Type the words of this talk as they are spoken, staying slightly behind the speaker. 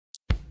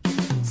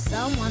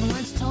Someone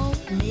once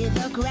told me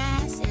the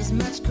grass is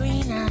much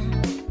greener.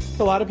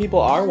 A lot of people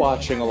are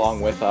watching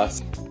along with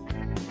us.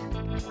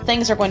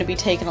 Things are going to be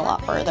taken a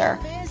lot further.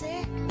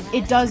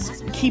 It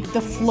does keep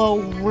the flow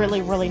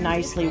really, really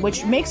nicely,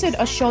 which makes it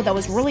a show that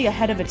was really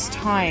ahead of its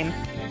time.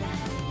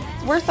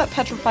 Where's that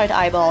petrified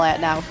eyeball at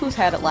now? Who's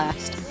had it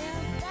last?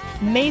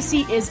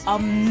 Macy is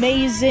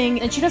amazing,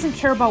 and she doesn't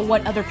care about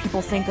what other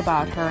people think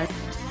about her.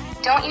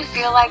 Don't you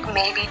feel like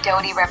maybe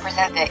Dodie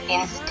represents the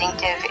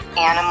instinctive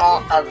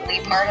animal, ugly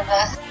part of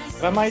us?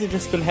 I might have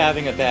just been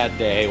having a bad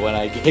day when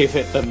I gave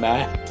it the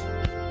meh.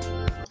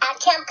 At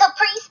Camp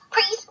Caprice,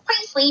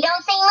 we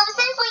don't sing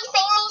mooses, we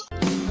sing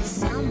these.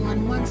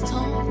 Someone once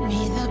told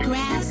me the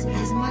grass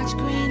is much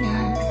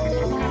greener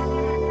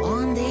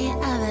on the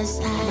other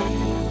side.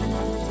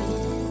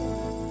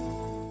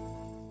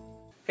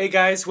 Hey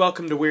guys,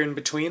 welcome to We're In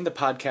Between, the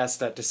podcast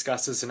that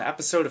discusses an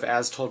episode of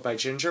As Told by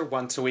Ginger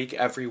once a week,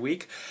 every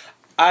week.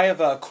 I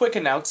have a quick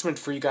announcement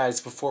for you guys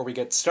before we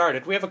get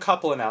started. We have a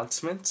couple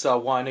announcements,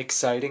 one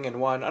exciting and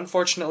one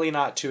unfortunately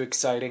not too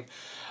exciting.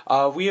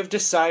 We have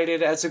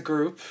decided as a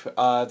group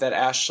that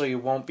Ashley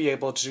won't be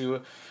able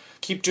to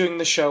keep doing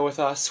the show with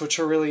us, which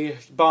we're really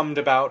bummed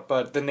about,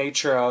 but the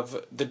nature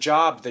of the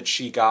job that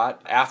she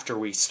got after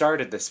we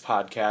started this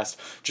podcast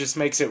just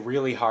makes it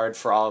really hard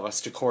for all of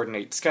us to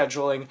coordinate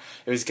scheduling.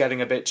 It was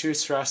getting a bit too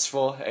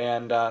stressful,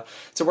 and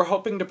so we're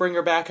hoping to bring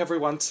her back every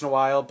once in a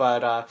while,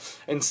 but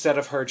instead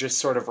of her just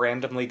sort of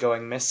randomly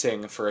going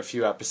missing for a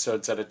few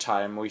episodes at a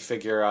time, we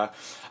figure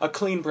a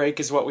clean break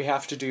is what we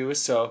have to do,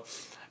 so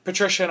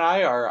Patricia and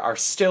I are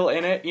still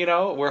in it, you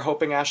know. We're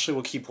hoping Ashley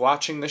will keep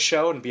watching the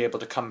show and be able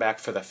to come back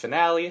for the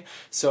finale.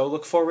 So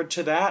look forward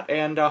to that,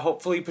 and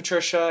hopefully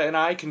Patricia and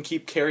I can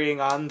keep carrying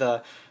on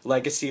the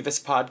legacy of this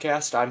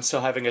podcast. I'm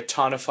still having a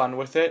ton of fun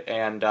with it,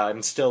 and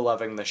I'm still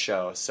loving the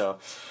show. So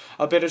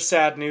a bit of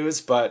sad news,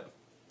 but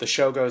the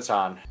show goes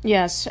on.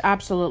 Yes,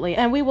 absolutely.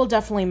 And we will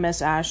definitely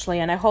miss Ashley,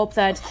 and I hope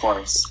that... Of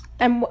course.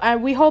 And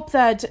we hope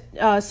that,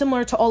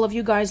 similar to all of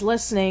you guys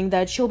listening,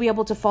 that she'll be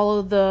able to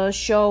follow the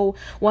show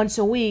once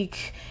a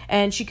week,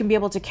 and she can be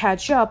able to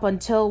catch up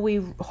until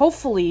we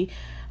hopefully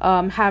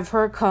have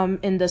her come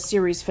in the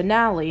series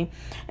finale,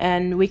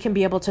 and we can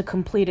be able to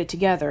complete it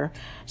together.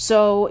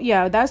 So,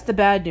 yeah, that's the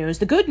bad news.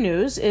 The good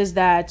news is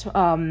that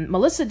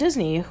Melissa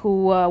Disney,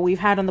 who we've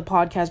had on the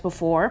podcast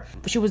before,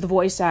 she was the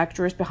voice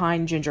actress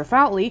behind Ginger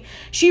Foutley,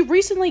 she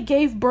recently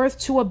gave birth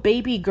to a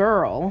baby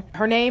girl.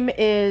 Her name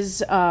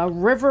is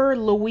River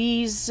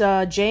Louise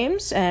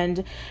James,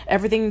 and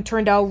everything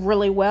turned out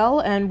really well,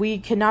 and we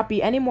cannot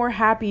be any more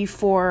happy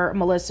for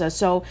Melissa.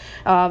 So,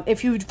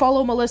 if you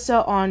follow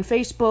Melissa on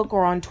Facebook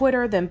or on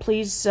Twitter, then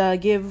please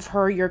give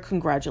her your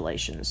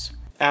congratulations.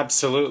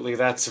 Absolutely,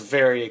 that's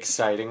very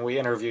exciting. We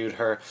interviewed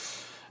her,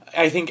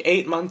 I think,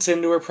 8 months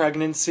into her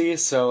pregnancy,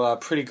 so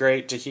pretty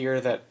great to hear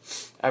that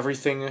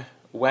everything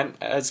went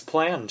as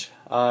planned.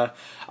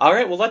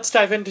 Alright, well, let's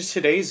dive into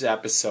today's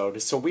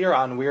episode. So we are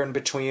on We're In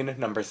Between,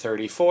 number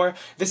 34.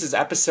 This is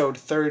episode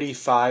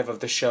 35 of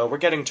the show. We're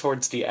getting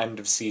towards the end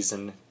of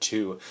season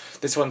 2.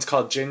 This one's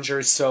called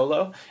Ginger's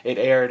Solo. It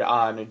aired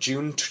on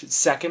June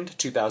 2nd,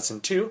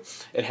 2002.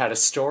 It had a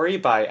story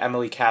by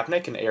Emily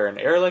Kapnick and Aaron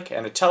Ehrlich,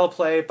 and a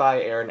teleplay by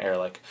Aaron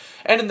Ehrlich.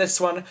 And in this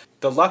one,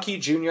 the Lucky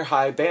Junior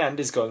High Band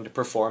is going to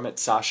perform at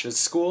Sasha's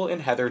school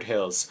in Heathered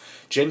Hills.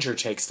 Ginger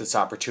takes this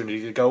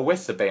opportunity to go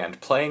with the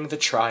band, playing the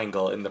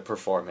triangle in the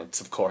performance,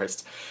 of course.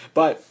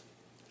 But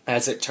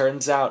as it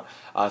turns out,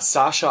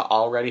 Sasha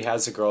already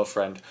has a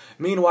girlfriend.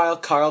 Meanwhile,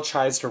 Carl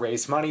tries to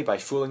raise money by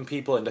fooling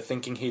people into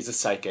thinking he's a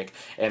psychic.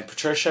 And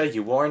Patricia,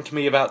 you warned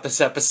me about this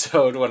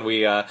episode when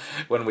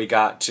we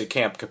got to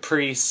Camp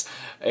Caprice,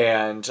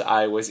 and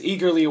I was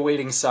eagerly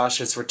awaiting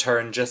Sasha's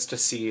return just to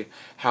see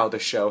how the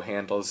show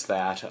handles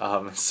that.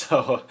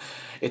 So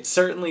it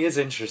certainly is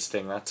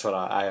interesting. That's what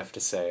I have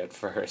to say at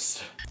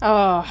first.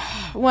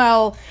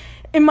 Well,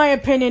 in my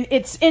opinion,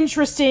 it's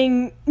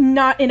interesting,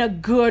 not in a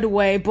good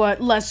way,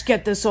 but let's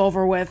get this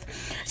over with.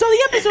 So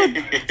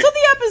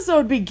the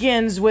episode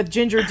begins with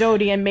Ginger,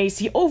 Dodie, and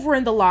Macy over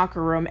in the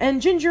locker room,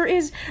 and Ginger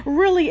is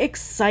really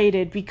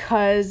excited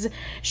because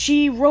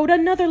she wrote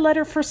another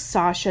letter for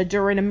Sasha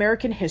during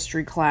American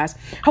history class.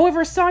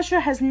 However, Sasha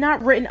has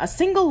not written a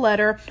single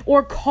letter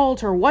or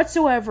called her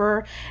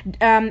whatsoever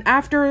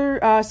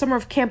after Summer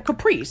of Camp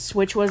Caprice,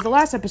 which was the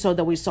last episode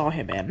that we saw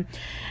him in.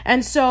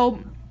 And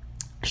so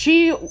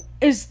she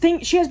has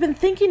been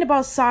thinking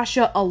about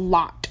Sasha a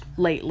lot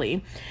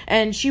lately,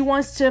 and she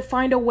wants to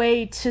find a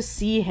way to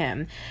see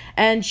him,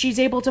 and she's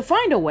able to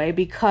find a way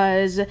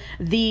because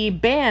the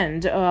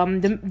band,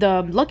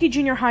 the Lucky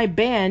Junior High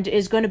Band,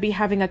 is going to be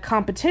having a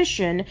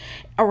competition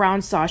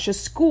around Sasha's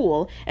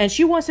school, and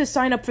she wants to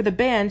sign up for the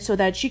band so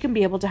that she can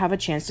be able to have a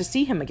chance to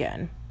see him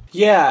again.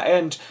 Yeah,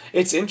 and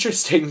it's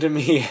interesting to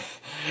me.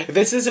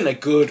 This isn't a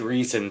good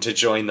reason to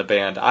join the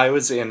band. I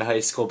was in high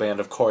school band,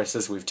 of course,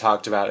 as we've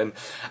talked about, and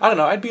I don't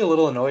know, I'd be a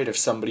little annoyed if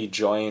somebody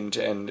joined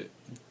and,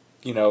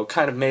 you know,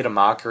 kind of made a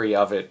mockery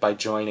of it by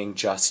joining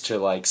just to,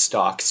 like,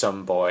 stalk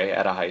some boy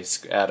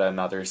at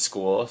another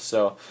school.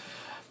 So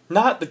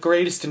Not the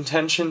greatest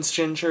intentions,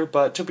 Ginger,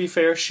 but to be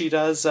fair, she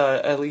does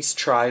at least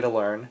try to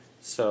learn.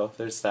 So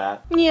there's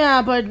that.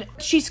 Yeah, but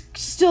she's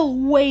still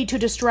way too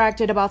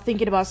distracted about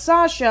thinking about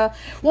Sasha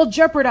while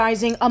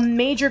jeopardizing a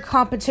major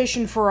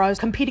competition for us,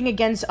 competing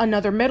against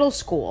another middle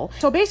school.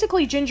 So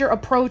basically, Ginger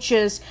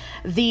approaches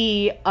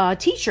the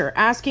teacher,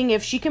 asking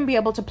if she can be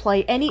able to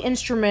play any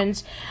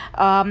instrument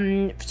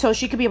so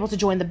she could be able to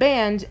join the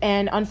band,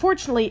 and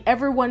unfortunately,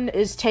 everyone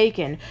is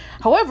taken.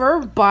 However,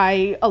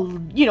 by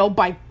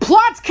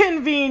plot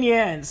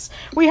convenience,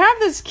 we have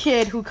this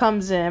kid who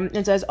comes in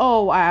and says,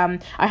 I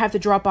have to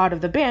drop out of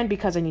the band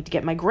because I need to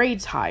get my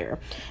grades higher.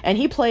 And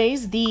he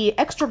plays the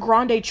extra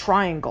grande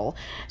triangle.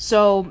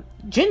 So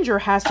Ginger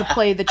has to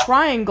play the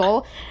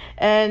triangle,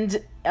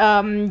 and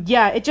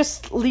it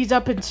just leads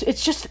up into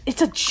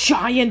it's a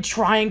giant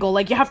triangle.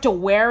 Like, you have to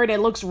wear it, it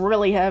looks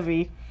really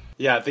heavy.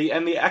 Yeah, the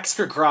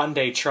extra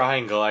grande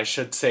triangle, I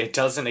should say,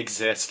 doesn't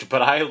exist,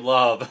 but I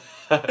love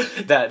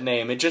that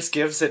name. It just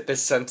gives it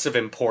this sense of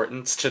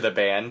importance to the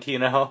band, you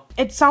know?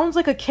 It sounds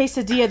like a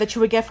quesadilla that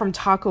you would get from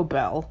Taco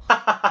Bell.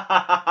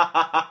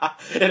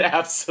 It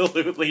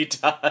absolutely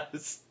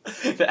does.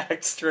 The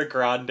extra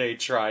grande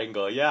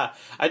triangle. Yeah,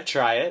 I'd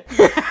try it.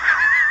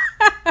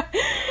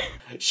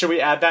 Should we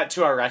add that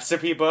to our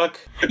recipe book?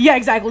 Yeah,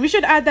 exactly. We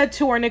should add that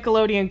to our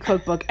Nickelodeon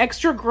cookbook.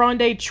 Extra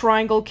grande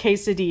triangle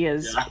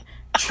quesadillas. Yeah.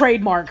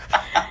 Trademark.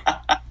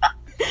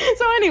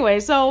 So anyway,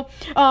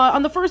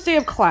 on the first day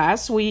of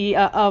class,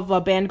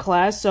 band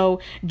class, so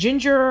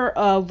Ginger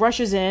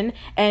rushes in,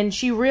 and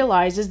she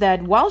realizes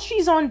that while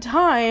she's on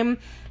time,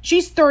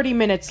 she's 30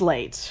 minutes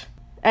late.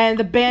 And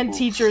the band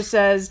teacher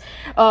says,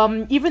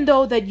 even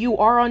though that you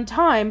are on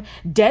time,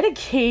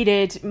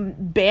 dedicated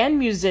band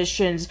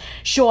musicians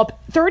show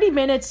up 30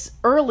 minutes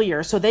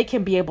earlier so they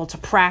can be able to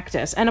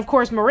practice. And of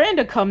course,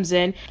 Miranda comes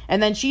in,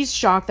 and then she's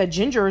shocked that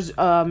Ginger's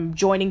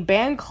joining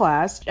band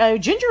class.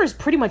 Ginger is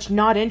pretty much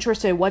not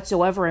interested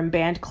whatsoever in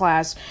band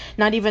class,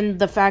 not even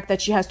the fact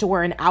that she has to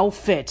wear an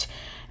outfit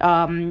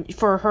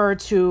for her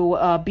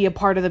to be a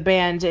part of the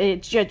band.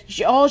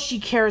 All she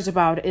cares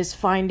about is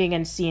finding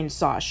and seeing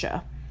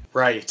Sasha.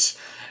 Right.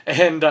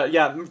 And,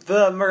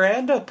 the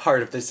Miranda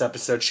part of this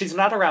episode, she's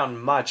not around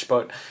much,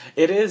 but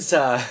it is,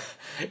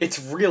 it's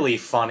really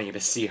funny to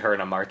see her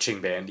in a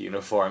marching band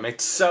uniform.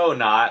 It's so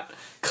not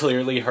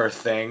clearly her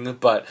thing,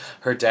 but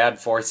her dad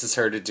forces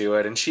her to do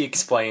it, and she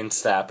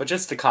explains that. But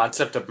just the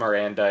concept of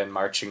Miranda in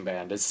marching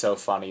band is so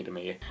funny to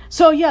me.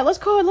 So, yeah, let's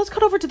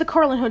cut over to the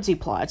Carl and Hoodsey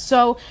plot.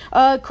 So,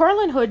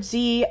 Carl and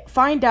Hoodsey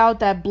find out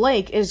that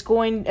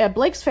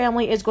Blake's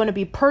family is going to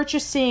be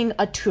purchasing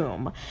a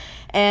tomb.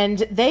 And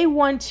they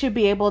want to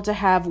be able to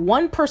have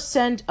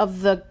 1%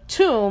 of the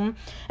tomb,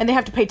 and they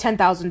have to pay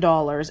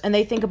 $10,000, and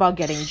they think about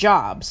getting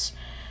jobs.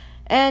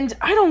 And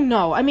I don't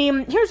know. I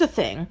mean, here's the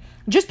thing.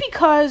 Just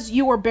because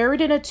you were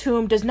buried in a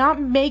tomb does not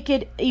make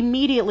it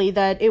immediately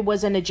that it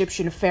was an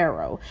Egyptian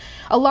pharaoh.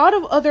 A lot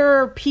of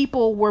other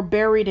people were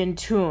buried in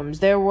tombs.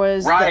 There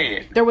was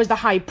the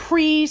high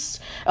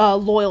priest,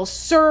 loyal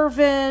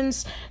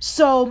servants.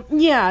 So,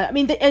 yeah, I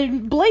mean,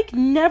 and Blake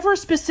never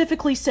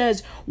specifically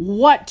says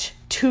what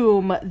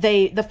tomb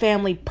the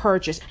family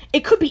purchased.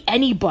 It could be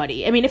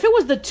anybody. I mean, if it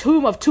was the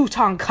tomb of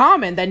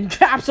Tutankhamun, then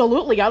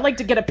absolutely, I'd like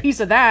to get a piece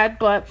of that,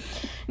 but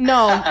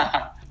no.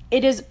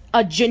 It is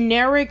a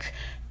generic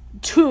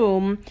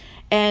tomb,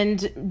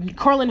 and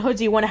Carl and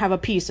Hoodsey want to have a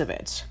piece of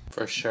it.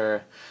 For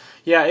sure.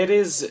 Yeah, it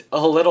is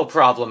a little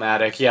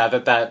problematic,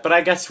 but I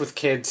guess with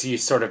kids, you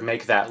sort of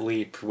make that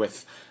leap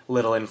with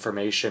little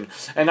information.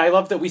 And I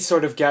love that we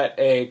sort of get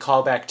a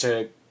callback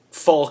to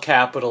full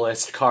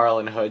capitalist Carl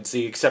and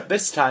Hoodsey, except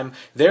this time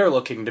they're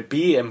looking to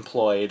be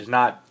employed,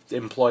 not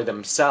employ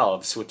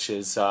themselves, which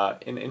is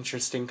an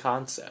interesting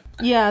concept.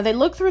 Yeah, they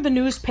look through the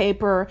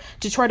newspaper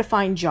to try to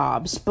find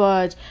jobs,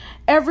 but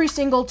every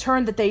single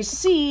turn that they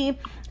see,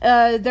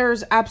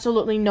 there's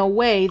absolutely no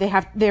way. They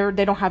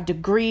don't have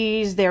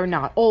degrees, they're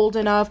not old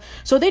enough,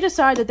 so they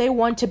decide that they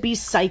want to be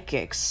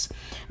psychics.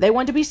 They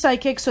want to be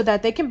psychics so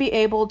that they can be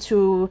able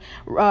to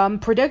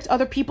predict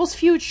other people's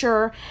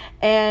future,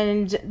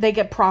 and they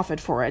get profit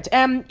for it.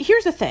 And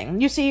here's the thing.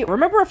 You see,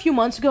 remember a few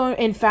months ago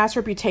in Fast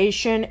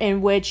Reputation,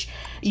 in which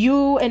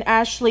you and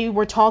Ashley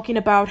were talking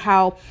about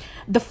how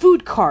the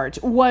food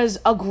cart was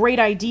a great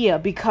idea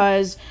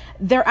because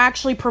they're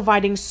actually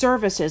providing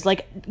services,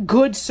 like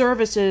good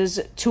services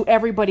to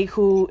everybody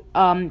who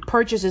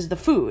purchases the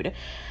food.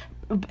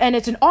 And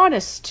it's an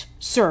honest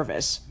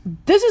service.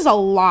 This is a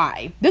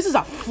lie. This is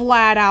a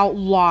flat out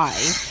lie.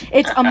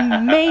 It's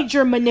a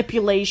major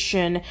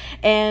manipulation.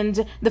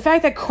 And the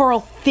fact that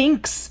Carl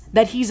thinks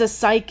that he's a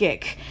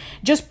psychic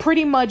just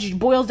pretty much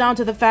boils down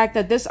to the fact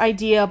that this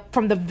idea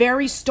from the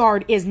very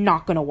start is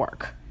not going to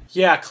work.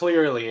 Yeah,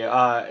 clearly.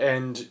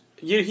 And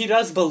he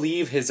does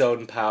believe his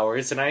own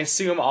powers, and I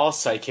assume all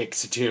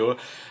psychics do.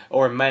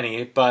 Or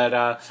many, but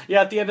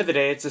at the end of the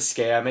day, it's a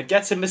scam. It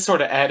gets into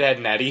sort of Ed, Edd,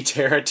 and Eddy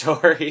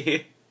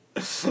territory.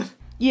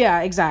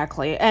 Yeah,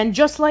 exactly. And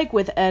just like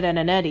with Ed, Edd,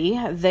 and Eddy,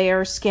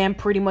 their scam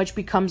pretty much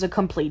becomes a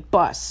complete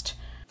bust.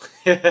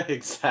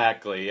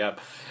 Exactly, yep.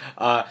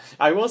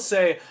 I will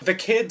say, the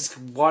kids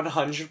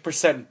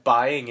 100%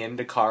 buying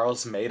into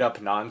Carl's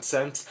made-up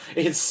nonsense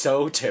is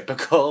so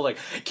typical. Like,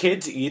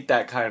 kids eat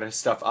that kind of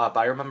stuff up.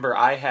 I remember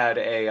I had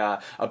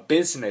a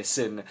business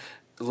in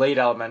late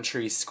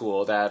elementary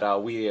school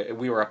that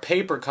we were a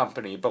paper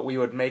company, but we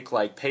would make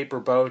like paper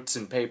boats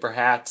and paper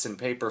hats and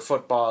paper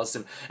footballs,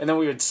 and then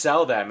we would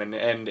sell them,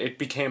 and it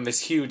became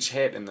this huge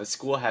hit, and the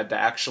school had to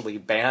actually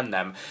ban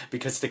them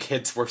because the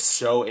kids were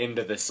so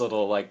into this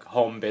little like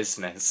home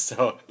business.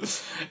 So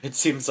it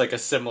seems like a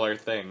similar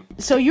thing.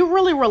 So you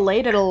really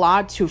related a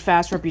lot to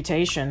Fast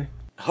Reputation.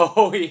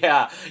 Oh,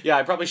 yeah. Yeah,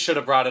 I probably should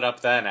have brought it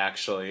up then,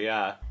 actually,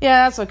 yeah.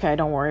 Yeah, that's okay.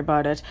 Don't worry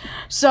about it.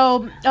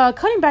 So,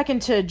 cutting back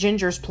into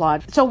Ginger's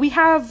plot. So we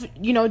have,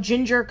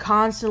 Ginger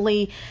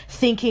constantly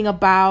thinking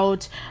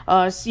about,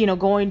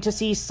 going to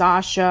see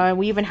Sasha. And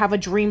we even have a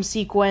dream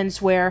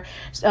sequence where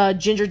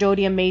Ginger,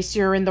 Dodie, and Macy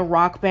are in the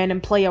rock band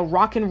and play a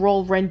rock and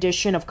roll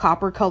rendition of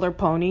Copper Colored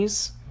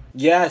Ponies.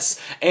 Yes,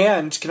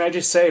 and can I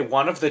just say,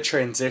 one of the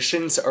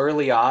transitions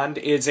early on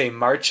is a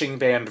marching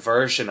band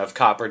version of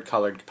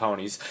Copper-Colored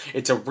Ponies.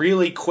 It's a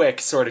really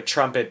quick sort of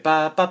trumpet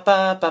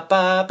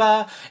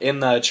ba-ba-ba-ba-ba-ba in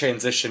the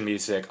transition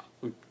music.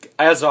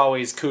 As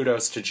always,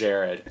 kudos to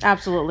Jared.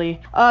 Absolutely.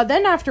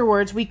 Then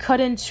afterwards, we cut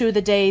into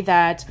the day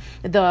that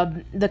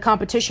the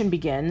competition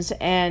begins,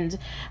 and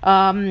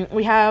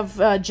we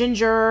have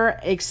Ginger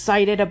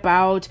excited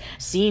about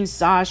seeing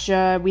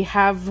Sasha. We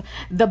have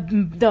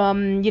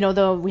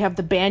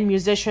the band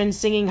musicians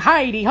singing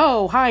 "Heidi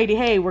ho, Heidi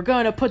hey, we're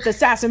gonna put the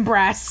sass and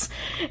brass,"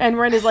 and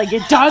Ren like,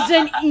 it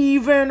doesn't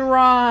even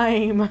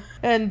rhyme.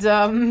 And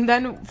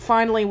then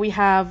finally we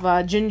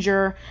have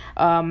Ginger,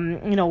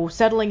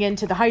 settling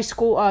into the high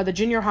school, the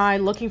junior high,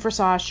 looking for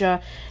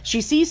Sasha.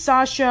 She sees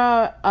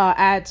Sasha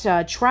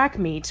at track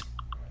meet,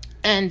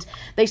 and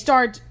they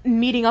start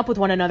meeting up with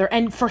one another.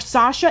 And for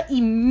Sasha,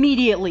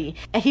 immediately,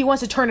 he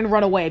wants to turn and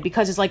run away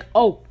because it's like,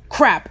 oh,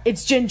 crap,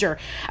 it's Ginger.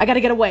 I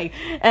gotta get away.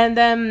 And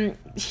then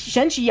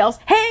she yells,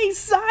 "Hey,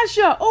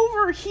 Sasha,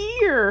 over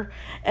here!"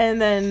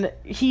 And then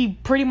he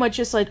pretty much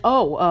just like,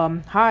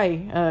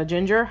 hi,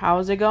 Ginger,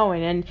 how's it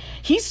going? And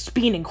he's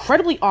being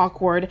incredibly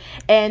awkward,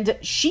 and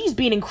she's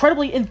being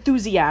incredibly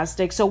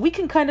enthusiastic, so we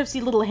can kind of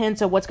see little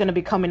hints of what's going to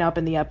be coming up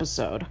in the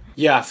episode.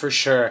 Yeah, for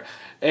sure.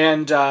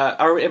 And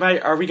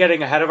are we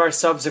getting ahead of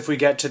ourselves if we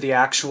get to the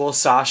actual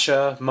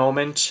Sasha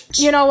moment?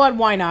 You know what?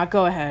 Why not?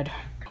 Go ahead.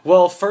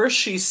 Well, first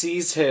she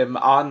sees him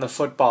on the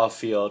football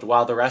field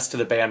while the rest of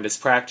the band is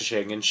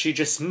practicing, and she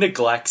just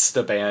neglects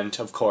the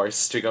band, of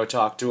course, to go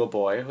talk to a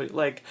boy,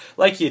 like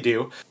you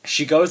do.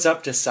 She goes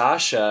up to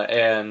Sasha,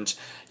 and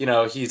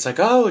he's like,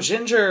 "Oh,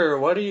 Ginger,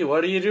 what are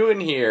you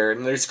doing here?"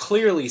 And there's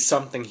clearly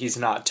something he's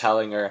not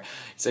telling her.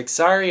 He's like,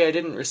 "Sorry, I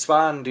didn't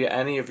respond to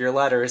any of your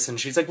letters." And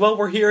she's like, "Well,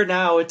 we're here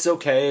now. It's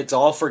okay. It's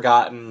all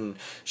forgotten."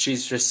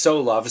 She's just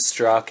so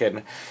love-struck,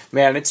 and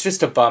man, it's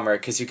just a bummer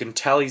because you can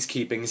tell he's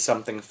keeping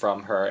something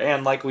from her.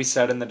 And like we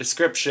said in the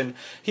description,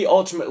 he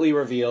ultimately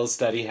reveals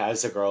that he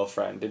has a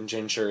girlfriend, and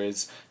Ginger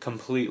is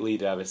completely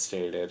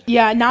devastated.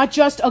 Yeah, not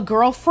just a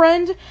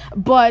girlfriend,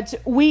 but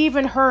we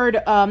even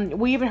heard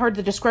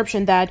the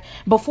description that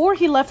before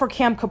he left for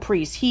Camp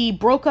Caprice, he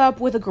broke up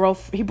with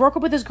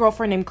his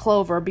girlfriend named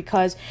Clover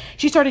because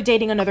she started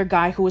dating another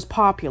guy who was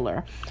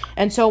popular.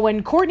 And so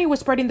when Courtney was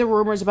spreading the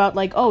rumors about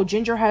like, oh,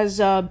 Ginger has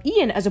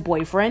Ian as a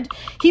boyfriend,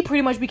 he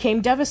pretty much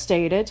became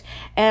devastated.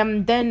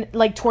 And then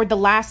like toward the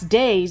last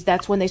days,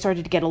 that's when they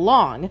started to get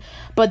along.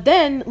 But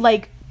then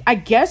like, I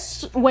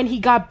guess when he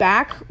got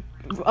back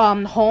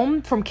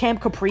home from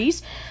Camp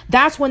Caprice,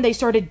 that's when they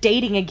started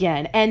dating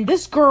again. And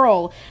this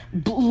girl,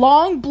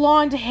 long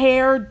blonde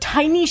hair,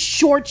 tiny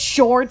short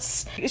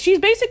shorts, she's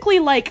basically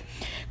like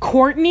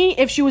Courtney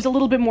if she was a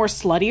little bit more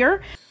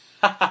sluttier.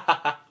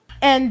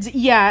 And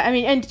yeah, I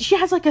mean, and she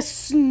has like a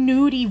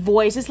snooty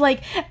voice. It's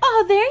like,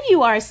 "Oh, there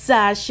you are,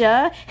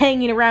 Sasha,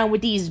 hanging around with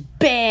these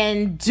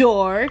band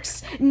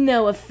dorks.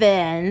 No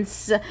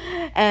offense."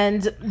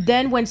 And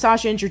then when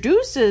Sasha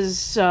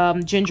introduces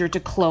Ginger to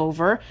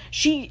Clover,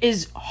 she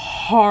is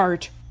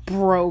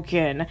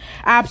heartbroken,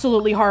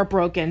 absolutely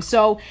heartbroken.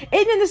 So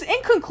in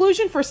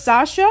conclusion for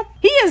Sasha,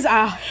 he is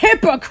a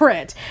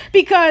hypocrite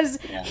because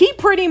he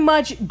pretty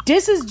much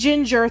disses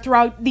Ginger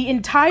throughout the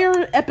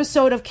entire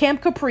episode of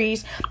Camp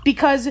Caprice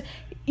because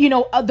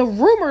the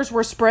rumors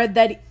were spread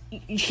that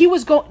she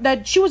was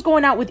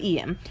going out with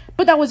Ian,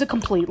 but that was a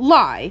complete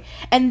lie.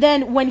 And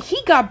then when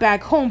he got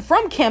back home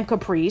from Camp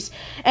Caprice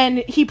and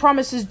he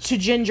promises to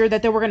Ginger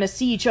that they were going to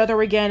see each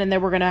other again and they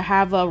were going to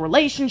have a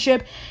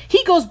relationship,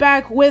 he goes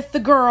back with the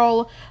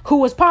girl who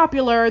was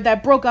popular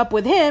that broke up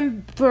with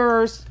him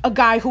for a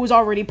guy who was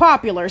already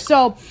popular.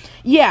 So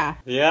yeah,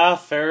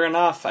 fair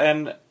enough.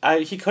 And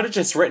he could have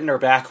just written her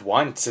back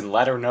once and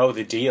let her know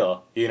the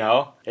deal,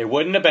 it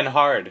wouldn't have been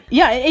hard.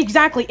 Yeah,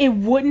 exactly. It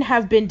wouldn't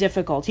have been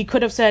difficult. He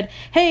could have said,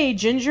 "Hey,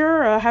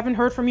 Ginger, haven't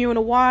heard from you in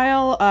a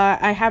while.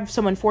 I have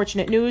some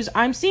unfortunate news.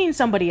 I'm seeing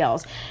somebody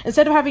else."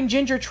 Instead of having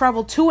Ginger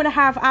travel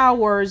 2.5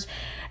 hours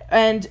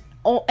and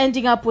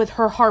ending up with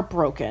her heart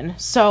broken.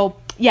 So,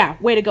 Yeah,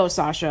 way to go,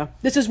 Sasha.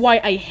 This is why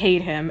I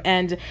hate him,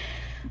 and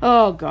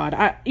oh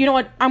god, you know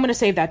what? I'm gonna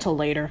save that till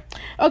later.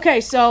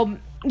 Okay, so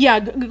yeah,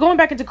 going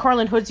back into Carl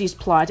and Hoodsy's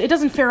plot, it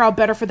doesn't fare out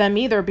better for them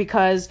either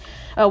because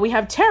we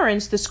have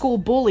Terrence, the school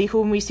bully,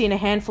 whom we've seen a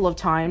handful of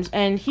times,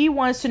 and he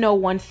wants to know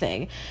one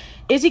thing.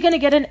 Is he going to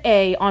get an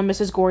A on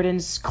Mrs.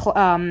 Gordon's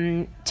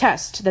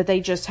test that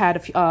they just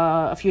had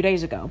a few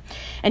days ago?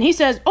 And he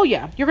says, oh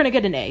yeah, you're going to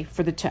get an A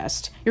for the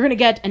test. You're going to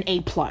get an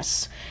A+.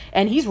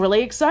 And he's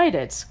really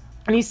excited.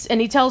 And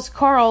he tells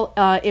Carl,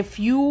 if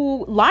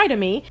you lie to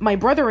me, my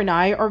brother and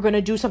I are going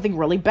to do something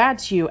really bad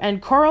to you.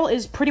 And Carl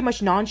is pretty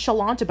much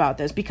nonchalant about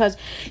this because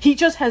he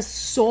just has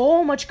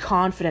so much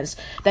confidence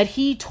that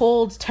he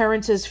told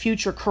Terrence's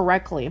future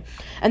correctly.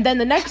 And then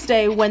the next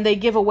day, when they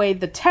give away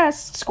the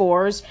test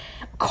scores,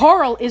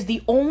 Carl is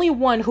the only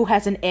one who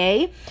has an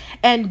A,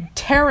 and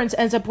Terrence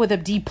ends up with a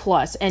D+,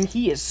 and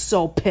he is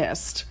so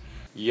pissed.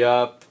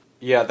 Yup.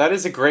 Yeah, that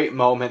is a great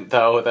moment,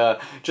 though,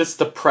 just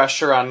the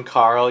pressure on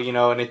Carl, you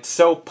know, and it's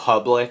so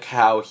public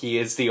how he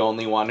is the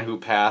only one who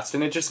passed,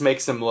 and it just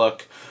makes him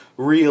look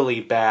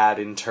really bad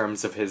in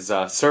terms of his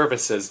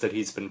services that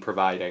he's been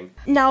providing.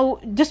 Now,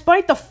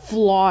 despite the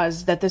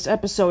flaws that this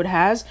episode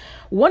has,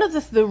 one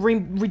of the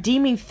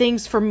redeeming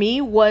things for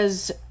me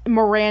was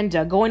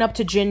Miranda going up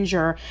to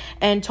Ginger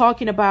and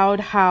talking about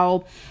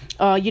how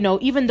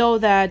even though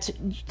that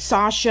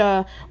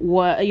Sasha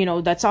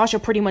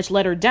pretty much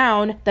let her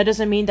down, that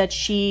doesn't mean that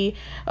she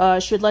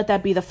should let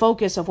that be the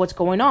focus of what's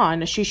going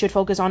on. She should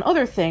focus on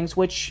other things,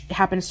 which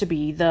happens to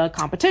be the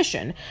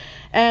competition.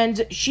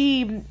 And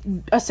she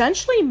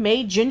essentially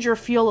made Ginger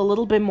feel a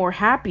little bit more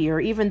happier,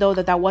 even though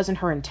that wasn't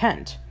her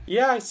intent.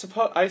 Yeah,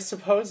 I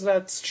suppose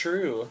that's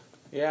true.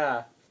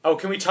 Yeah. Oh,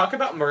 can we talk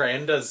about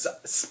Miranda's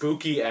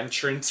spooky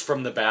entrance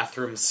from the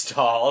bathroom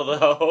stall,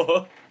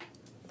 though?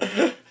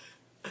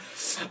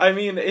 I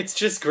mean, it's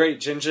just great.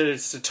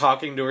 Ginger's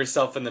talking to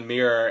herself in the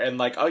mirror,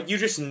 and you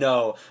just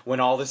know when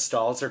all the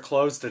stalls are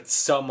closed that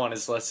someone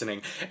is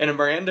listening. And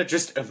Miranda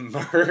just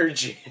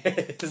emerges,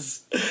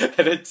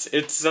 and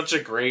it's such a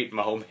great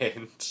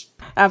moment.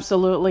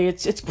 Absolutely,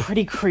 it's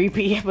pretty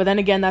creepy, but then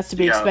again, that's to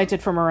be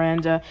expected from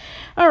Miranda.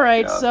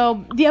 Alright,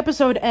 so the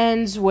episode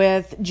ends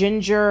with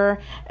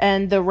Ginger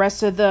and the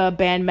rest of the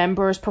band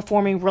members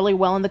performing really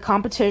well in the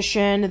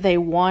competition. They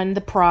won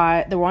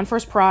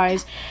first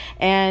prize,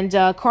 and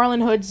Carl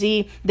and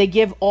Hoodsy, they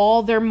give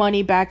all their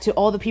money back to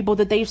all the people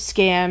that they've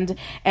scammed,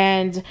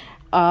 and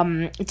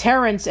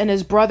Terrence and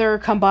his brother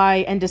come by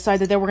and decide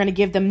that they were going to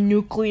give them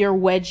nuclear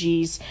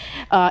wedgies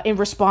in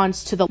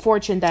response to the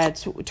fortune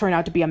that turned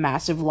out to be a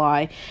massive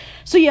lie.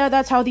 So yeah,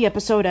 that's how the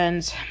episode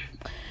ends.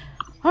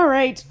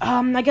 Alright,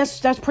 I guess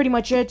that's pretty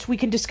much it. We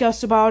can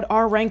discuss about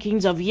our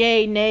rankings of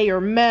yay, nay, or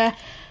meh.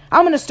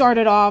 I'm going to start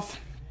it off.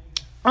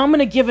 I'm going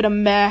to give it a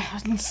meh,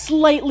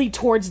 slightly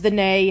towards the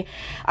nay.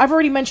 I've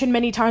already mentioned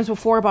many times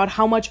before about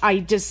how much I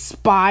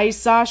despise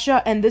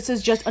Sasha, and this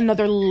is just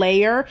another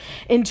layer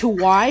into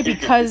why,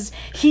 because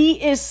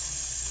he is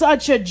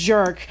such a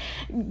jerk,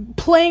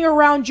 playing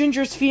around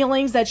Ginger's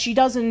feelings that he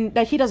doesn't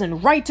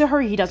write to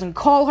her, he doesn't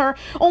call her,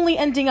 only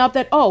ending up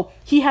that,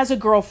 he has a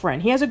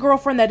girlfriend. He has a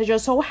girlfriend that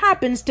just so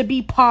happens to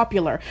be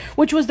popular,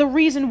 which was the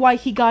reason why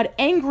he got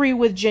angry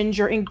with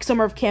Ginger in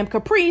Summer of Camp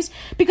Caprice,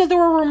 because there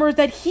were rumors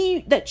that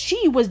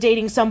she was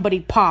dating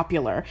somebody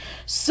popular.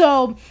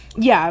 So,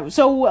 yeah,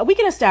 so we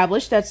can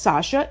establish that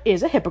Sasha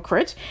is a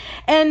hypocrite.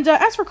 And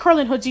as for Carl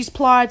and Hoodsy's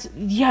plot,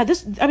 Carl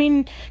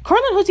and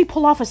Hoodsy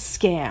pull off a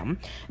scam.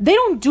 They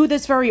don't do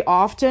this very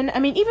often. I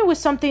mean, even with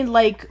something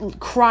like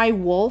Cry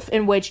Wolf,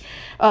 in which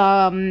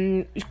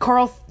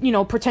Carl,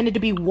 pretended to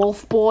be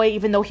Wolf Boy,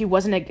 even though he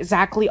wasn't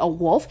exactly a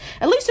wolf,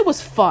 at least it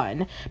was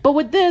fun. But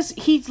with this,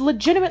 he's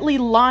legitimately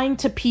lying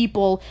to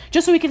people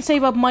just so he can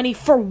save up money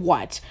for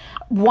what?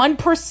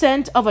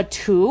 1% of a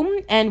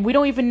tomb? And we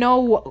don't even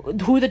know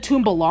who the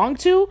tomb belonged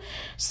to?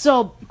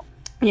 So,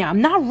 yeah,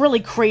 I'm not really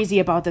crazy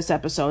about this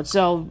episode,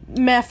 so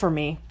meh for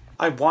me.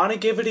 I want to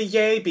give it a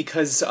yay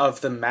because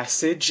of the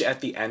message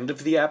at the end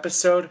of the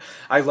episode.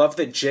 I love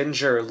that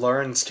Ginger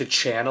learns to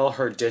channel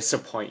her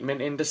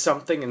disappointment into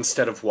something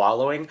instead of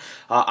wallowing.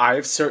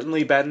 I've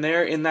certainly been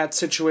there in that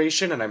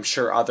situation, and I'm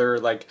sure other,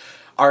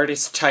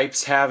 artist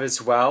types have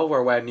as well,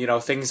 where when,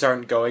 things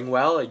aren't going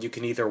well, you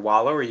can either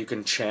wallow or you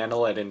can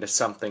channel it into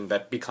something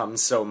that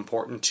becomes so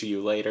important to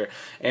you later.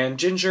 And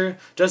Ginger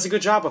does a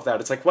good job of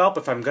that. It's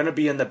if I'm going to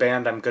be in the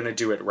band, I'm going to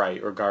do it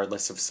right,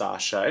 regardless of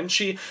Sasha. And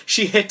she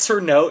hits her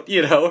note,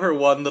 her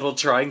one little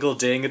triangle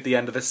ding at the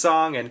end of the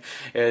song, and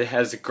it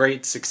has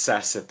great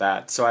success at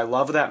that. So I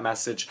love that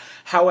message.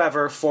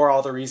 However, for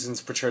all the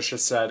reasons Patricia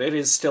said, it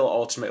is still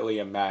ultimately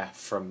a meh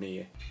from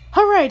me.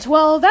 Alright,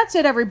 well, that's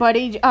it,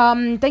 everybody.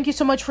 Thank you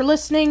so much for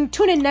listening.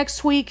 Tune in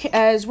next week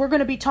as we're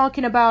going to be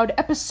talking about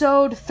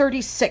episode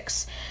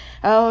 36.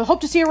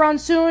 Hope to see you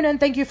around soon, and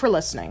thank you for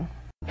listening.